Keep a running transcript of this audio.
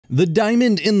The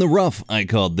diamond in the rough, I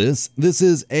called this. This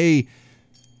is a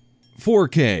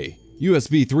 4K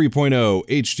USB 3.0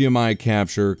 HDMI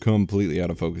capture, completely out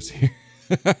of focus here.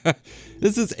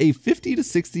 This is a $50 to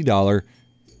 $60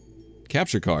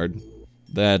 capture card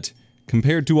that,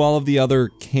 compared to all of the other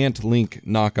can't link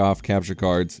knockoff capture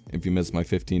cards, if you missed my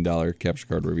 $15 capture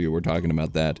card review, we're talking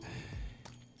about that.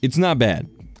 It's not bad,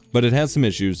 but it has some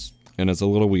issues, and it's a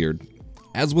little weird,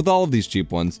 as with all of these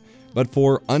cheap ones. But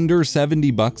for under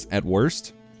 70 bucks at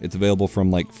worst, it's available from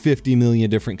like 50 million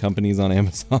different companies on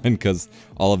Amazon, because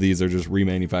all of these are just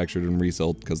remanufactured and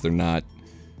resold, because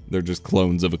they're just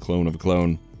clones of a clone of a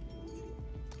clone.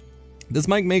 This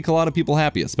might make a lot of people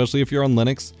happy, especially if you're on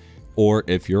Linux or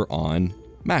if you're on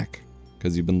Mac,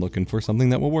 because you've been looking for something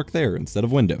that will work there instead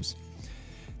of Windows.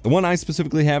 The one I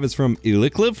specifically have is from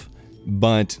Elicliv,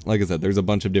 but like I said, there's a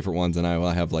bunch of different ones, and I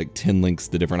will have like 10 links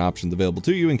to different options available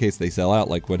to you in case they sell out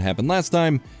like what happened last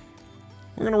time.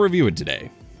 We're going to review it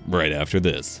today, right after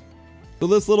this. So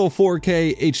this little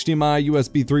 4K HDMI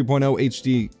USB 3.0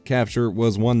 HD capture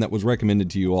was one that was recommended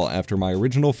to you all after my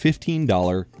original $15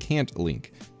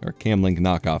 Camlink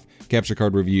knockoff capture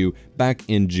card review back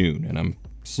in June, and I'm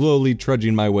slowly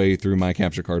trudging my way through my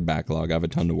capture card backlog. I have a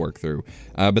ton to work through,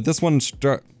 but this one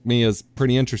struck me as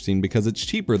pretty interesting because it's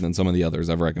cheaper than some of the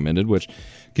others I've recommended, which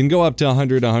can go up to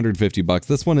 100 to 150 bucks.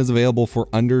 This one is available for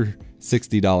under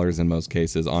 $60 in most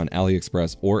cases on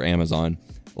AliExpress or Amazon.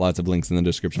 Lots of links in the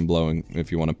description below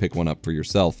if you want to pick one up for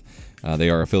yourself.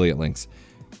 They are affiliate links.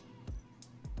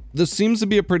 This seems to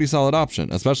be a pretty solid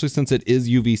option, especially since it is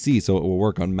UVC, so it will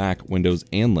work on Mac, Windows,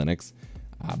 and Linux.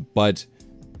 But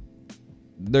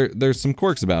there's some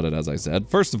quirks about it, as I said.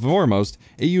 First and foremost,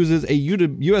 it uses a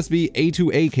USB A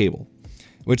to A cable,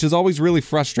 which is always really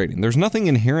frustrating. There's nothing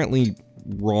inherently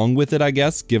wrong with it, I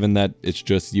guess, given that it's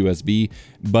just USB,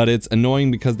 but it's annoying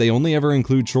because they only ever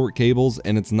include short cables,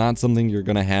 and it's not something you're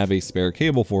going to have a spare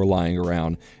cable for lying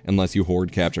around unless you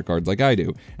hoard capture cards like I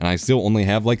do. And I still only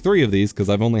have like 3 of these because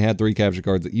I've only had 3 capture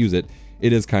cards that use it.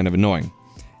 It is kind of annoying.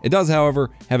 It does,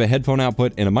 however, have a headphone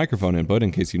output and a microphone input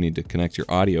in case you need to connect your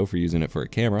audio for using it for a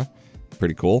camera.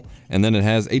 Pretty cool. And then it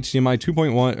has HDMI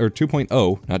 2.1 or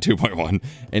 2.0, not 2.1,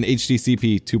 and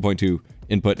HDCP 2.2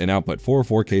 input and output for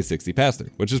 4K 60 pass-through,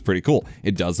 which is pretty cool.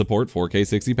 It does support 4K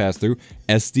 60 pass-through,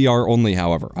 SDR only,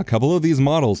 however. A couple of these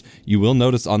models you will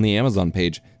notice on the Amazon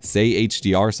page say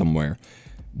HDR somewhere.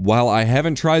 While I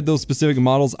haven't tried those specific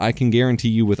models, I can guarantee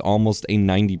you with almost a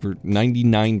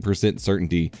 99%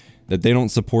 certainty that they don't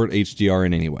support HDR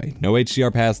in any way. No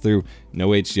HDR pass-through, no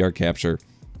HDR capture,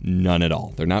 none at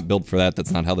all. They're not built for that.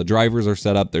 That's not how the drivers are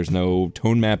set up. There's no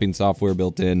tone mapping software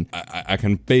built in. I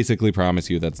can basically promise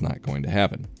you that's not going to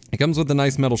happen. It comes with a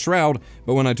nice metal shroud,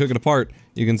 but when I took it apart,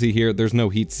 you can see here there's no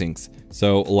heat sinks.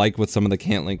 So like with some of the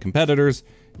can't link competitors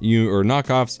or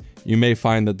knockoffs, you may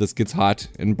find that this gets hot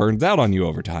and burns out on you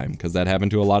over time, because that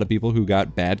happened to a lot of people who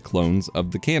got bad clones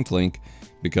of the can't link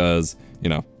because, you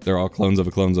know, they're all clones of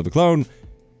a clones of a clone.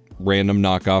 Random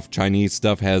knockoff Chinese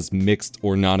stuff has mixed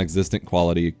or non-existent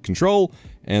quality control,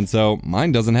 and so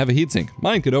mine doesn't have a heatsink.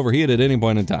 Mine could overheat at any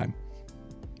point in time.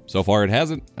 So far it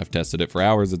hasn't. I've tested it for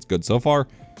hours. It's good so far.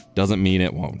 Doesn't mean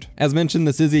it won't. As mentioned,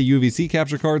 this is a UVC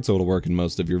capture card, so it'll work in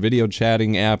most of your video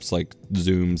chatting apps like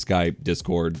Zoom, Skype,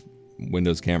 Discord,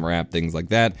 Windows camera app, things like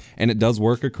that, and it does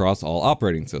work across all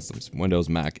operating systems, Windows,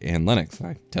 Mac, and Linux.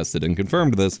 I tested and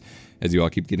confirmed this, as you all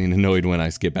keep getting annoyed when I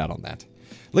skip out on that.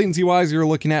 Latency-wise, you're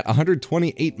looking at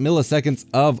 128 milliseconds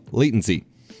of latency,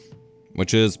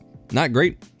 which is not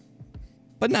great,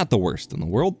 but not the worst in the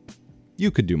world.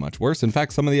 You could do much worse. In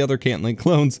fact, some of the other can't link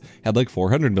clones had like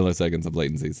 400 milliseconds of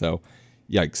latency, so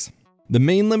yikes. The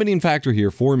main limiting factor here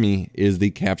for me is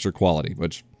the capture quality,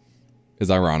 which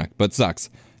is ironic, but sucks.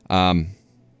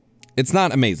 It's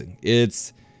not amazing.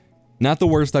 It's not the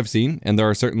worst I've seen, and there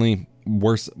are certainly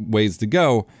worse ways to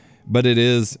go, but it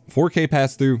is 4K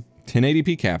pass-through,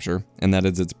 1080p capture, and that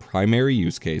is its primary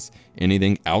use case.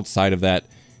 Anything outside of that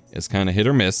is kind of hit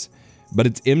or miss, but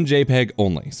it's MJPEG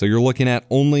only. So you're looking at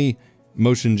only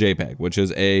motion JPEG, which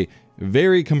is a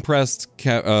very compressed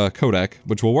codec,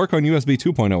 which will work on USB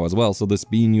 2.0 as well, so this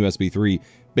being USB 3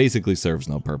 basically serves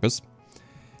no purpose.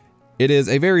 It is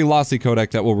a very lossy codec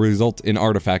that will result in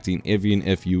artifacting even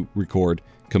if you record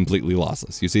completely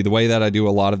lossless. You see, the way that I do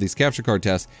a lot of these capture card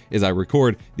tests is I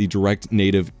record the direct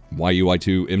native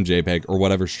YUI2 MJPEG or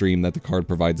whatever stream that the card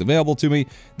provides available to me.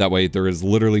 That way there is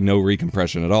literally no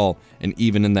recompression at all, and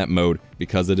even in that mode,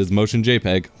 because it is motion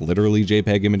JPEG, literally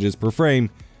JPEG images per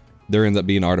frame, there ends up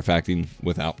being artifacting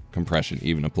without compression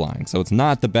even applying. So it's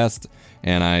not the best,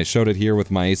 and I showed it here with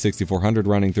my A6400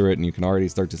 running through it, and you can already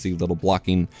start to see little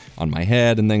blocking on my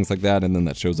head and things like that, and then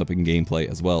that shows up in gameplay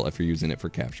as well if you're using it for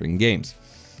capturing games.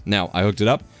 Now, I hooked it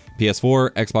up.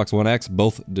 PS4, Xbox One X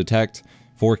both detect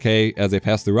 4K as a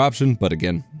pass-through option, but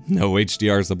again, no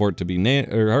HDR support to be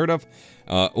heard of.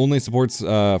 Only supports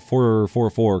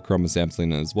 444 chroma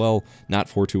sampling as well, not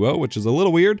 420, which is a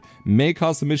little weird. May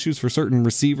cause some issues for certain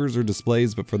receivers or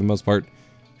displays, but for the most part,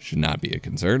 should not be a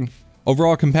concern.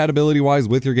 Overall, compatibility-wise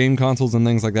with your game consoles and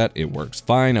things like that, it works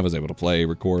fine. I was able to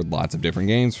record lots of different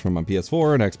games from my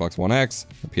PS4 and Xbox One X,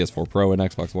 or PS4 Pro and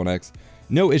Xbox One X.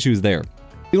 No issues there.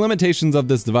 The limitations of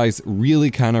this device really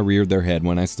kind of reared their head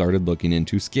when I started looking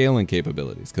into scaling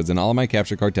capabilities, because in all of my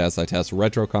capture card tests, I test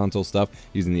retro console stuff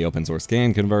using the open source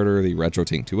scan converter, the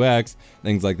RetroTINK 2X,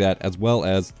 things like that, as well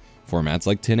as formats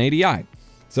like 1080i.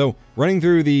 So running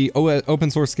through the open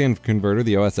source scan converter,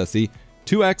 the OSSC,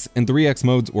 2X and 3X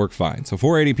modes work fine. So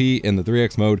 480p in the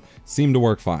 3X mode seemed to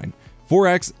work fine.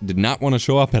 4X did not want to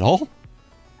show up at all,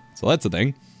 so that's a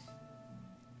thing.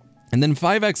 And then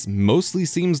 5X mostly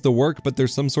seems to work, but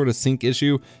there's some sort of sync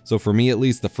issue. So for me, at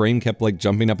least, the frame kept like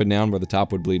jumping up and down where the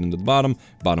top would bleed into the bottom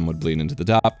would bleed into the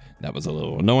top. That was a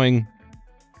little annoying.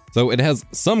 So it has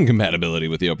some compatibility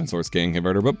with the open source scan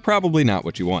converter, but probably not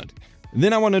what you want.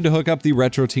 Then I wanted to hook up the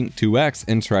RetroTINK 2X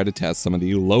and try to test some of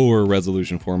the lower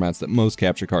resolution formats that most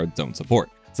capture cards don't support,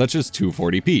 such as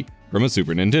 240p from a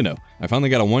Super Nintendo. I finally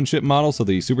got a one-chip model, so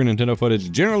the Super Nintendo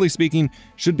footage, generally speaking,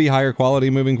 should be higher quality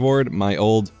moving forward. My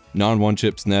old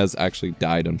non-one-chip SNES actually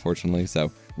died, unfortunately, so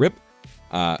rip.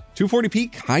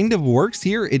 240p kind of works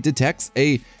here. It detects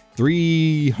a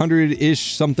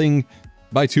 300-ish something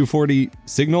by 240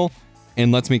 signal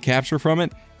and lets me capture from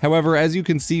it. However, as you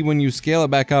can see, when you scale it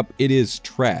back up, it is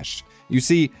trash. You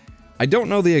see, I don't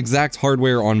know the exact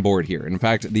hardware on board here. In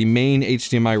fact, the main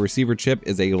HDMI receiver chip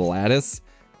is a Lattice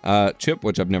chip,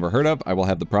 which I've never heard of. I will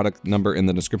have the product number in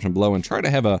the description below and try to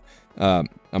have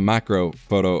a macro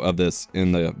photo of this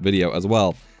in the video as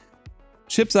well.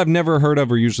 Chips I've never heard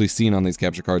of or usually seen on these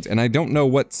capture cards, and I don't know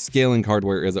what scaling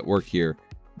hardware is at work here,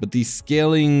 but the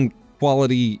scaling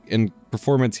quality and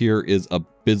performance here is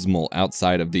abysmal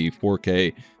outside of the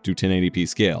 4K to 1080p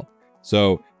scale.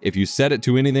 So if you set it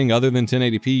to anything other than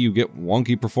 1080p, you get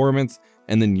wonky performance,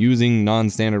 and then using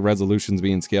non-standard resolutions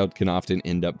being scaled can often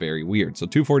end up very weird. So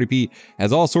 240p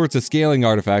has all sorts of scaling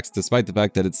artifacts despite the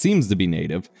fact that it seems to be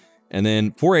native, and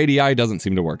then 480i doesn't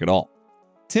seem to work at all.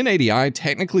 1080i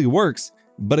technically works,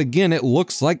 but again, it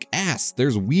looks like ass.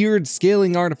 There's weird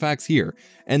scaling artifacts here,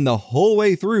 and the whole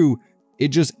way through, it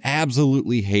just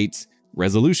absolutely hates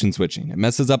resolution switching. It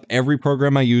messes up every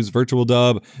program I use, Virtual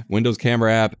Dub, Windows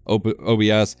Camera app,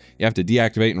 OBS. You have to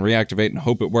deactivate and reactivate and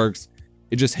hope it works.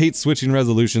 It just hates switching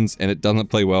resolutions, and it doesn't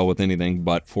play well with anything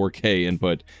but 4K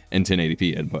input and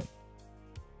 1080p input.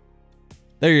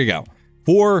 There you go.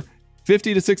 For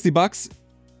 50 to 60 bucks,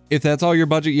 if that's all your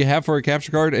budget you have for a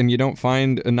capture card and you don't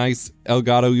find a nice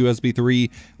Elgato USB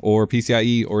 3 or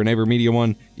PCIe or an AverMedia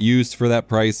one used for that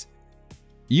price,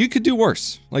 you could do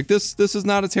worse. Like this is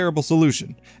not a terrible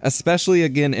solution, especially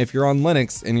again if you're on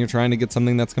Linux and you're trying to get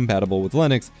something that's compatible with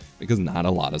Linux, because not a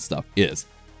lot of stuff is.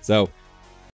 So